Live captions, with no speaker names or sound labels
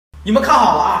你们看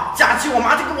好了啊，假期我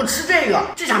妈就给我吃这个，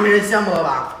这下没人羡慕了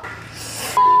吧？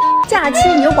假期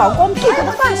牛宝光屁股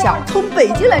的发小从北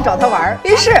京来找他玩，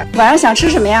于是晚上想吃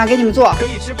什么呀？给你们做。可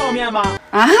以吃泡面吗？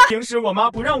啊？平时我妈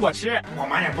不让我吃，我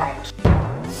妈也不让我吃。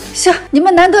行，你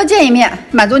们难得见一面，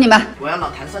满足你们。我要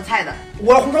老坛酸菜的，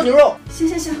我要红烧牛肉。行，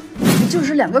不就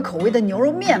是2个口味的牛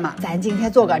肉面吗？咱今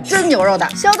天做个真牛肉的，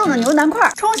削冻的牛腩块，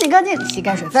冲洗干净，吸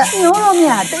干水分。牛肉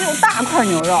面得有大块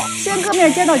牛肉，先割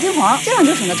面煎到金黄，这样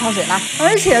就省得焯水了，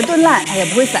而且炖烂它也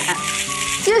不会散。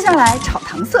接下来炒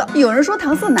糖色，有人说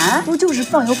糖色难，不就是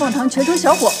放油放糖，全程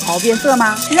小火熬变色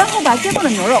吗？然后把煎冻的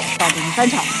牛肉倒进去翻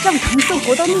炒，让糖色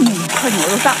活到每一块牛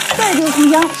肉上，再丢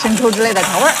葱姜、生抽之类的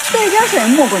调味，再加水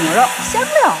没过牛肉，香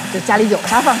料就家里有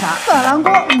啥放啥，翻完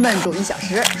锅焖煮1小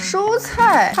时。蔬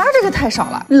菜它这个太少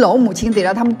了，老母亲得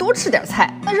让他们多吃点菜。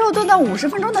那肉炖到50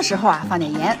分钟的时候啊，放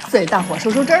点盐，再大火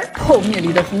收汁儿，泡面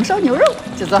里的红烧牛肉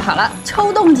就做好了。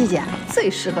秋冬季节最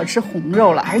适合吃红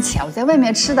肉了，而且我在外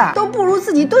面吃的都不如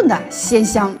自己炖的鲜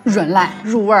香软烂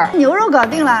入味儿。牛肉搞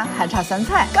定了，还差酸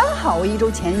菜。刚好我1周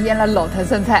前腌了老坛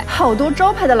酸菜，好多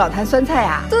招牌的老坛酸菜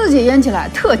呀，自己腌起来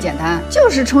特简单，就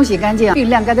是冲洗干净并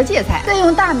晾干的芥菜，再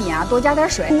用大米啊多加点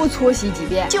水，多搓洗几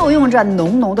遍，就用这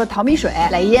浓浓的淘米水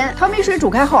来腌。淘米水煮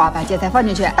开后啊，把芥菜放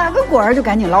进去，打个滚儿就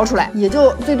赶紧捞出来，也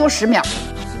就最多10秒。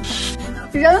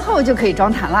然后就可以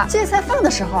装坛了。芥菜放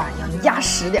的时候啊，要压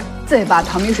实点，再把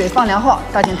淘米水放凉后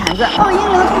倒进坛子，放阴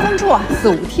凉通风处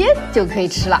4、5天就可以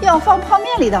吃了。要放泡面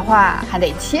里的话，还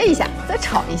得切一下，再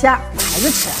炒一下。孩子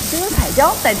吃就用彩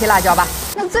椒代替辣椒吧。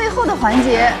那最后的环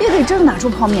节也得真拿出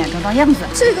泡面装样子。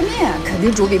这个面肯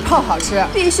定煮比泡好吃，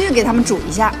必须给它们煮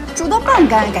一下，煮到半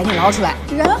干赶紧捞出来，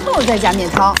然后再加面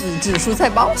汤，自制蔬菜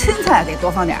包，青菜得多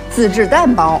放点，自制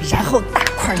蛋包，然后大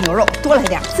块牛肉多来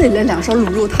点，再来2勺卤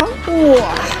肉汤。哇，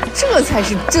这才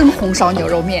是真红烧牛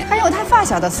肉面。还有他发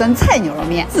小的酸菜牛肉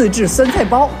面，自制酸菜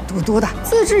包多多的，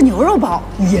自制牛肉包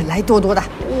也来多多的。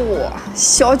哇，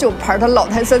小9盘的老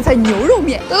坛酸菜牛肉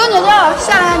面。哥哥姐姐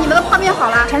下来，你们的泡面好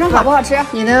了，尝尝好不好吃？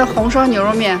你的红烧牛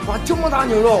肉面，哇，这么大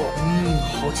牛肉，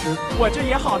好吃。我这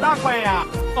也好大块呀，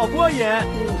好过瘾。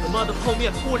我妈的泡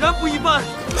面果然不一般，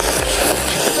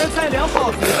酸菜量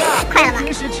好足的，快了吧？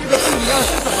平时吃的不一样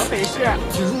是怎么回事？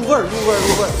入味儿。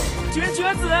绝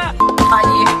子！阿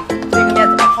姨，这个面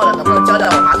怎么泡的？能不能教教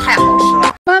我妈？太好吃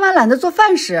了。妈妈懒得做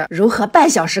饭时，如何半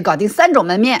小时搞定3种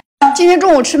焖面？今天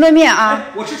中午吃焖面啊！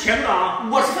我吃茄子的啊！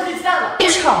我吃番茄鸡蛋了。别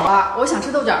吵了，我想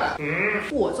吃豆角的。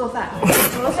我做饭，我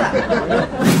说了算。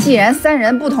既然3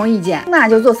人不同意见，那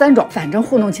就做3种，反正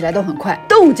糊弄起来都很快。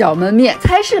豆角焖面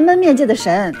才是焖面界的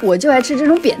神，我就爱吃这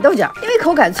种扁豆角，因为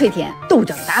口感脆甜。豆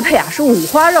角的搭配啊是五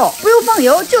花肉，不用放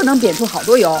油就能煸出好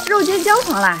多油。肉煎焦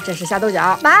黄了，这时下豆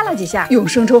角，扒拉几下，用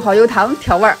生抽、蚝油、糖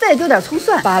调味，再丢点葱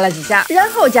蒜，扒拉几下，然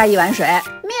后加1碗水。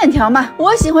面条嘛，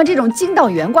我喜欢这种筋道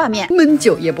圆挂面，焖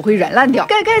久也不会软烂掉。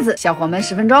盖盖子，小火焖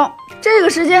10分钟。这个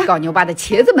时间搞牛爸的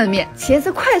茄子焖面，茄子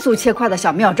快速切块的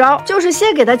小妙招就是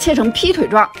先给它切成劈腿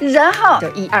状，然后就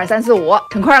1、2、3、4、5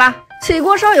成块了。起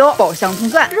锅烧油，爆香葱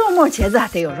蒜，肉末茄子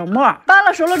得有肉末，扒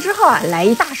拉熟了之后啊，来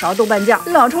1大勺豆瓣酱，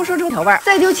老抽生抽调味，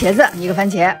再丢茄子1个番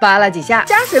茄，扒拉几下，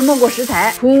加水没过食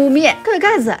材，铺面，盖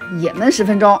盖子也焖10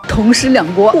分钟，同时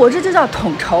2锅，我这就叫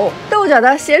统筹。豆角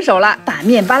的先熟了，把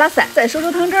面扒拉散，再收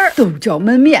收汤汁儿，豆角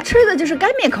焖面吃的就是干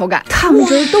面口感，汤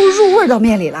汁儿都入味到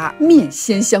面里了，面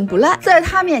鲜香不烂，在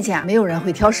他面前没有人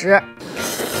会挑食。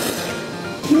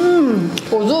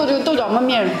我做的这个豆角焖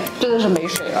面真的是没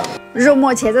谁了。肉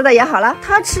末茄子的也好了，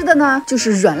他吃的呢就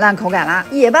是软烂口感啦，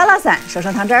也扒拉散，收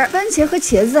上汤汁儿。番茄和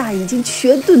茄子啊已经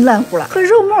全炖烂糊了，和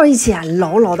肉末一起啊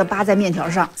牢牢的扒在面条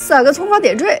上，撒个葱花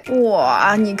点缀。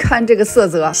哇，你看这个色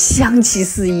泽，香气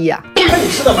四溢啊！看你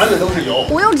吃的满嘴都是油，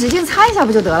我用纸巾擦一下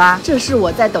不就得了？这是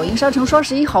我在抖音商城双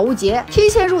11好物节提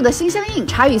前入的心相印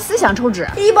茶与思想抽纸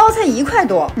，1包才1块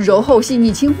多，柔厚细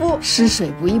腻亲肤，湿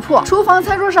水不易破，厨房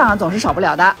餐桌上总是少不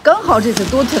了的。刚好这次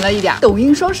多囤了一点，抖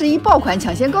音双11爆款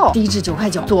抢先购，低至9块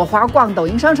9，左滑逛抖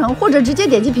音商城或者直接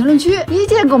点击评论区一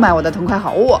键购买我的同款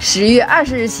好物。10月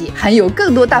20日起还有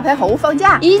更多大牌好物放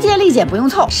假，一键立减不用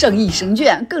凑，盛益生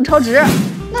券更超值。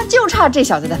那就差这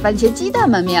小子的番茄鸡蛋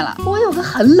焖面了。我有个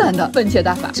很懒的番茄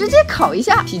蛋法，直接烤一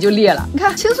下皮就裂了，你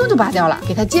看轻松就拔掉了。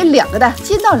给它煎2个蛋，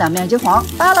煎到2面金黄，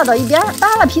扒拉到一边，扒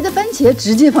拉皮的番茄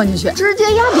直接放进去，直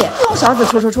接压扁，用勺子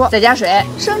戳，再加水、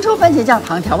生抽、番茄酱、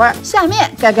糖调味。下面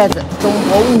盖盖子，中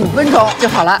火5分钟就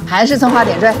好了。还是葱花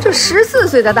点缀，这14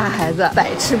岁的大孩子百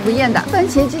吃不厌的番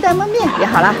茄鸡蛋焖面也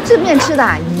好了。这面吃的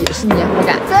也是黏糊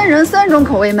感，3人3种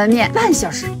口味焖面，半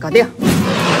小时搞定。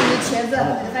茄子，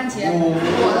我的番茄，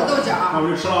我的豆角，那我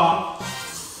就吃了啊。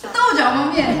豆角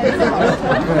焖面才是最好吃。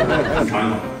尝一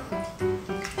口。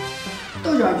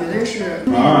豆角角绝对是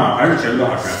啊，还是茄子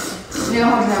好吃。哪个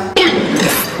好吃？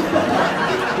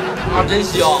啊，真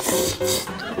香！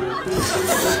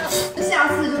下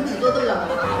次就只做豆角了。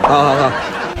好。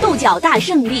豆角大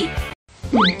胜利。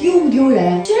你丢不丢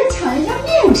人？居然抢人家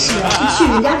面吃！你去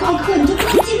人家做客，你就不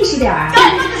能矜持点儿？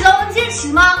干活的时候坚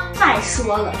持吗？再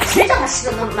说了，谁叫他吃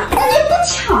的那么慢？那你也不能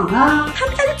抢啊！他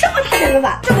们家就这么大点的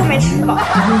碗，这不没吃饱？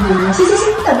行，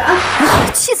你等着啊！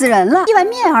气死人了，一碗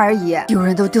面而已，丢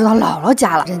人都丢到姥姥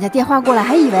家了。人家电话过来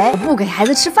还以为我不给孩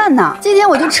子吃饭呢。今天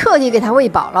我就彻底给他喂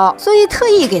饱了，所以特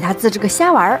意给他自制个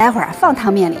虾丸，待会儿放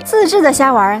汤面里。自制的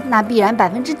虾丸那必然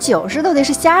90%都得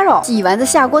是虾肉，几丸子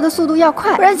下锅的速度要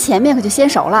快，不然前面可就先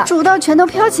熟了，煮到全都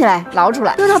飘起来，捞出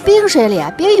来，丢到冰水里，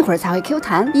冰一会儿才会 Q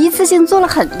弹。一次性做了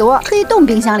很多，可以冻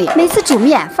冰箱里，每次煮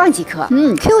面放几颗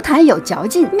，Q 弹有嚼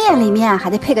劲。面里面还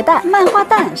得配个蛋，曼花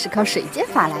蛋是靠水煎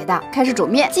发来的。开始煮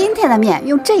面，今天的面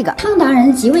用这个汤达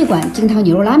人极味馆精汤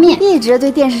牛肉拉面，一直对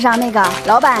电视上那个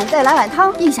老板再来碗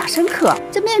汤印象深刻。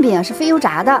这面饼是非油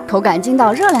炸的，口感筋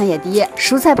道，热量也低，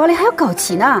蔬菜包里还有枸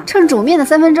杞呢。趁煮面的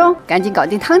3分钟，赶紧搞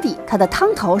定汤底。它的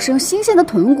汤头是用新鲜的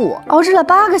豚骨熬制了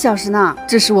8个小时呢，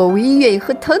这是我唯一愿意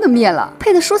喝汤的面了。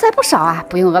配的蔬菜不少啊，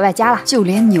不用额外加了，就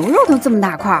连牛肉都这么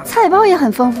大块，菜包也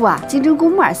很丰富啊，金针菇、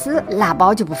木耳丝，辣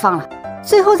包就不放了。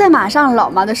最后再码上老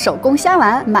妈的手工虾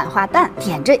丸、曼花蛋，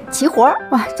点缀齐活。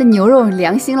哇，这牛肉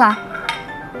良心啦，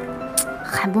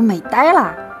还不美呆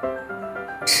了。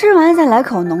吃完再来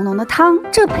口浓浓的汤，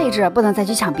这配置不能再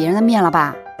去抢别人的面了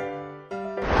吧？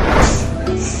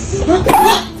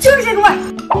就是这个味儿！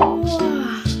哇，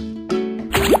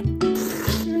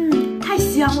太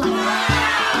香了！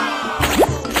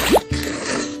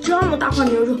这么大块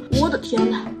牛肉，我的天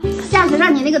哪！下次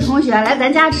让你那个同学来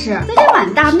咱家吃，咱家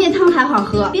碗大，面汤还好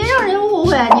喝，别让人误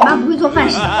会你妈不会做饭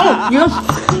时。哦，赢！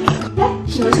哎，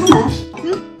有人敲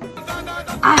门。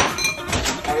哎，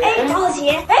好好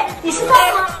奇，你吃饭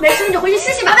了吗？没事，你就回去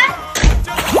洗洗吧，拜。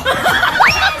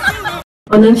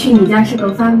我能去你家吃口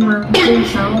饭吗？一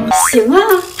勺。行啊，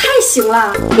太行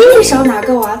了，一勺哪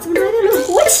够啊？怎么还得论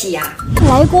锅起呀？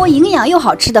来锅营养又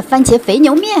好吃的番茄肥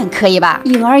牛面可以吧？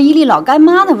颖儿一粒老干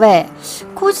妈的味，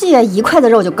估计1块的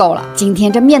肉就够了。今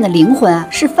天这面的灵魂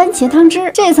是番茄汤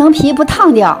汁，这层皮不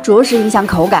烫掉，着实影响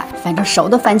口感。反正熟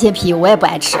的番茄皮我也不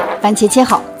爱吃，番茄切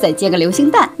好再煎个流心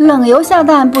蛋，冷油下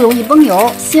蛋不容易崩油，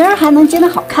形儿还能煎得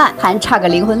好看，还差个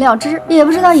灵魂料汁。也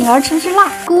不知道颖儿吃不吃辣，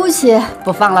估计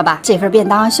不放了吧。这份便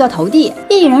当需要投递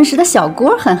，1人食的小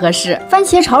锅很合适。番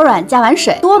茄炒软加碗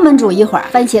水，多焖煮一会儿，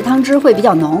番茄汤汁会比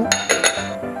较浓。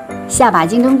下把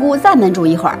金针菇再焖煮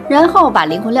一会儿，然后把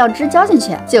灵魂料汁浇进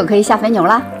去，就可以下肥牛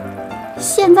啦。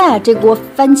现在这锅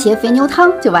番茄肥牛汤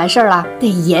就完事儿了，得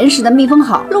严实的密封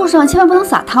好，路上千万不能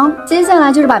洒汤。接下来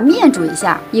就是把面煮一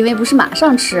下，因为不是马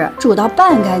上吃，煮到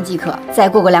半干即可，再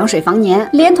过个凉水防粘，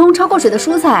连同焯过水的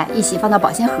蔬菜一起放到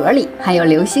保鲜盒里，还有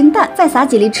流心蛋，再撒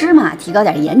几粒芝麻，提高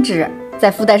点颜值，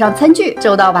再附带上餐具，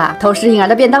周到吧？偷食颖儿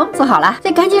的便当做好了，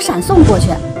得赶紧闪送过去。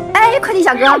哎，快递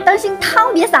小哥，当心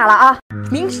汤别洒了啊！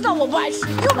明知道我不爱吃，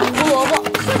又买胡萝卜，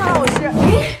是吗，老师？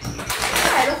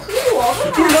买的胡萝卜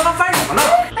你说他翻什么呢？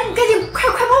哎，你赶紧快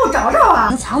帮我找找啊！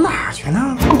他藏哪儿去呢？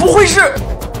不会是……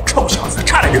臭小子，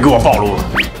差点就给我暴露了！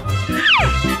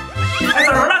哎，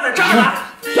怎么了？在这儿呢？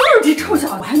又是这臭小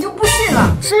子，我还就不信了，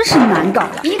真是难搞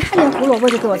的。一看见胡萝卜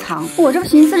就给我藏，我这不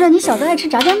寻思着你小子爱吃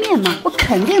炸酱面吗？我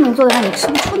肯定能做得让你吃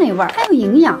不出那味儿，还有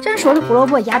营养。蒸熟的胡萝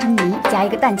卜压成泥，加一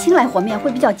个蛋清来和面会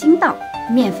比较筋道。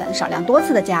面粉少量多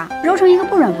次的加，揉成一个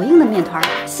不软不硬的面团。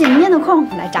醒面的空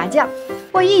来炸酱。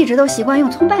我一直都习惯用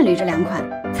葱伴侣这2款，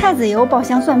菜籽油爆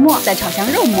香蒜末，再炒香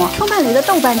肉末。葱伴侣的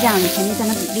豆瓣酱与甜面酱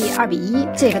的比例2:1，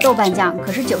这个豆瓣酱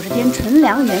可是90天纯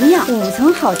粮原酿，5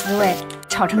层好滋味。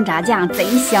炒成炸酱贼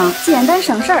香，简单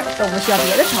省事儿，都不需要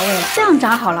别的调味了。酱炸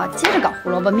好了，接着搞胡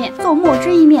萝卜面。做墨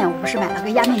汁意面，我不是买了个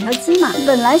压面条机吗？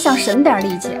本来想省点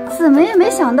力气，怎么也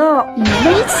没想到粘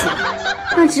在一起。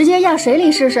那直接压水里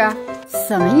试试，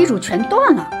怎么一煮全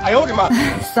断了？哎呦我的妈！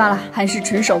算了，还是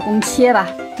纯手工切吧。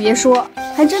别说，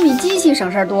还真比机器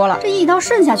省事儿多了。这一刀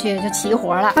顺下去就齐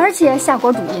活了，而且下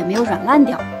锅煮也没有软烂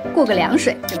掉。过个凉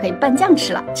水就可以拌酱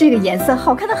吃了，这个颜色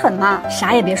好看的很嘛，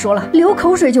啥也别说了，流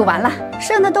口水就完了。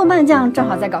剩的豆瓣酱正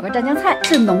好再搞个蘸酱菜，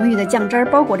这浓郁的酱汁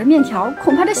包裹着面条，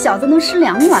恐怕这小子能吃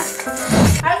2碗。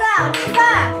儿子，吃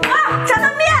饭啊！炸酱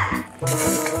面。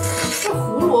这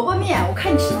胡萝卜面我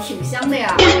看你吃挺香的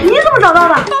呀，你怎么找到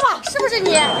的？爸爸，是不是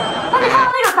你？那你看到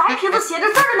那个白瓶子写着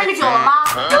字的那个酒了吗？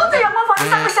正在阳光房第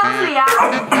3个箱子里啊。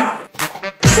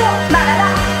是哪来的？